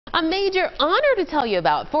A major honor to tell you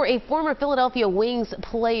about for a former Philadelphia Wings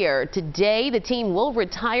player. Today, the team will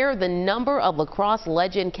retire the number of lacrosse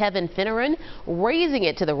legend Kevin Finneran, raising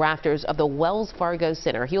it to the rafters of the Wells Fargo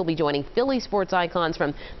Center. He'll be joining Philly sports icons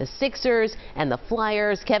from the Sixers and the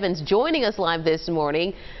Flyers. Kevin's joining us live this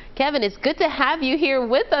morning. Kevin, it's good to have you here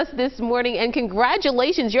with us this morning, and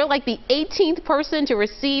congratulations. You're like the 18th person to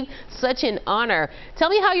receive such an honor. Tell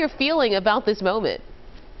me how you're feeling about this moment.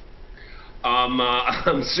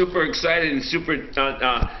 I'm super excited and super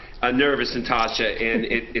nervous, Natasha, and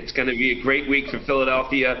it's going to be a great week for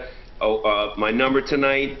Philadelphia. My number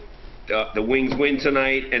tonight, the Wings win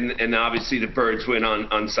tonight, and obviously the Birds win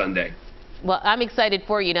on Sunday. Well, I'm excited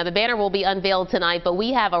for you. Now, the banner will be unveiled tonight, but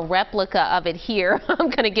we have a replica of it here. I'm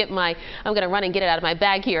going to run and get it out of my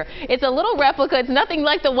bag here. It's a little replica. It's nothing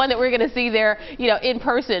like the one that we're going to see there, in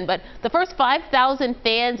person. But the first 5,000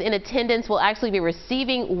 fans in attendance will actually be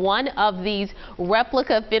receiving one of these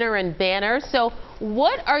replica Finneran banners. So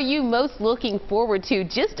what are you most looking forward to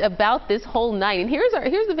just about this whole night? And here's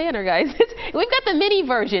the banner, guys. We've got the mini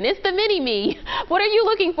version. It's the mini-me. What are you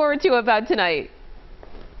looking forward to about tonight?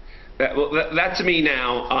 That's me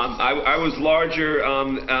now. I was larger,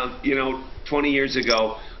 20 years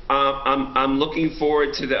ago. I'm looking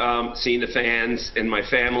forward to seeing the fans and my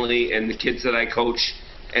family and the kids that I coach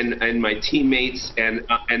and my teammates and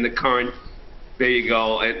the current. There you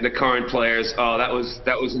go. And the current players. Oh, that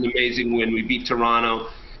was an amazing win. We beat Toronto,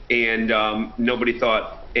 and nobody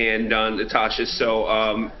thought. And Natasha.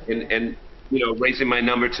 So raising my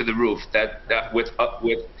number to the roof. That with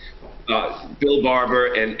Bill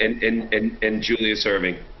Barber and Julius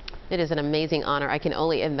Erving. It is an amazing honor. I can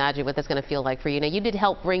only imagine what that's going to feel like for you. Now, you did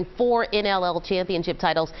help bring 4 NLL championship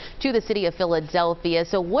titles to the city of Philadelphia.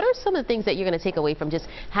 So what are some of the things that you're going to take away from just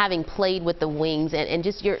having played with the Wings and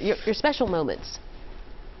just your special moments?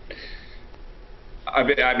 I've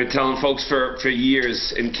been telling folks for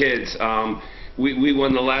years and kids. We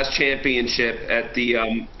won the last championship at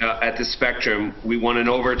the Spectrum. We won in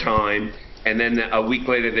overtime. And then a week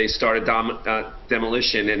later, they started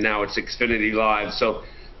Demolition, and now it's Xfinity Live. So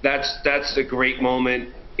that's a great moment.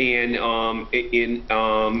 And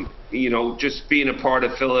just being a part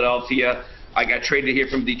of Philadelphia. I got traded here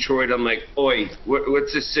from Detroit. I'm like, oi,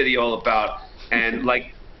 what's this city all about? And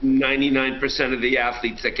like 99% of the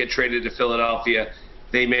athletes that get traded to Philadelphia,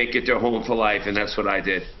 they make it their home for life, and that's what I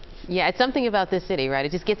did. Yeah, it's something about this city, right?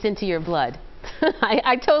 It just gets into your blood.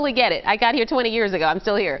 I totally get it. I got here 20 years ago. I'm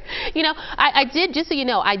still here. I did, just so you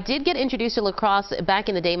know, I did get introduced to lacrosse back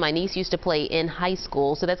in the day. My niece used to play in high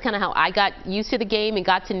school, so that's kind of how I got used to the game and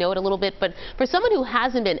got to know it a little bit. But for someone who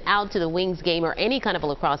hasn't been out to the Wings game or any kind of a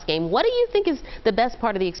lacrosse game, what do you think is the best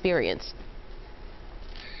part of the experience?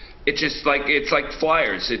 It's like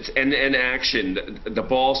Flyers. It's end-to-end action. The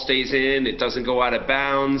ball stays in. It doesn't go out of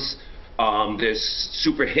bounds. There's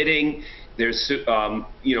super hitting. There's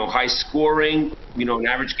high scoring. An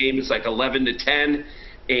average game is like 11-10,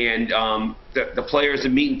 and the players are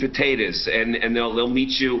meat and potatoes, and they'll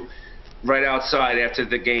meet you right outside after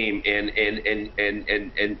the game and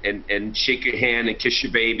shake your hand and kiss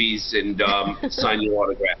your babies and sign your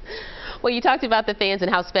autograph. Well, you talked about the fans and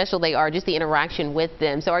how special they are, just the interaction with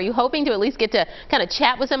them. So are you hoping to at least get to kind of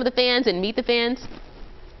chat with some of the fans and meet the fans?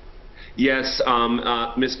 Yes,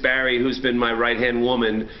 Miss Barry, who's been my right-hand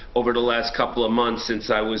woman over the last couple of months since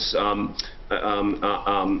I was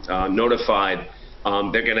notified,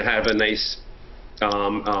 they're going to have a nice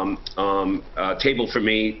table for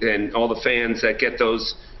me, and all the fans that get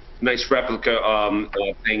those nice replica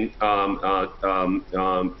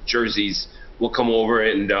jerseys will come over,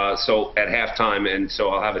 and so at halftime, and so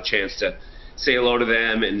I'll have a chance to say hello to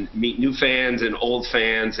them and meet new fans and old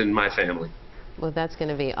fans and my family. Well, that's going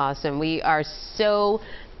to be awesome. We are so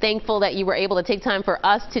thankful that you were able to take time for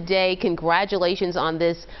us today. Congratulations on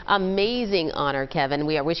this amazing honor, Kevin.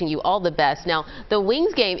 We are wishing you all the best. Now, the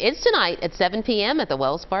Wings game is tonight at 7 p.m. at the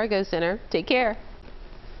Wells Fargo Center. Take care.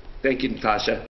 Thank you, Natasha.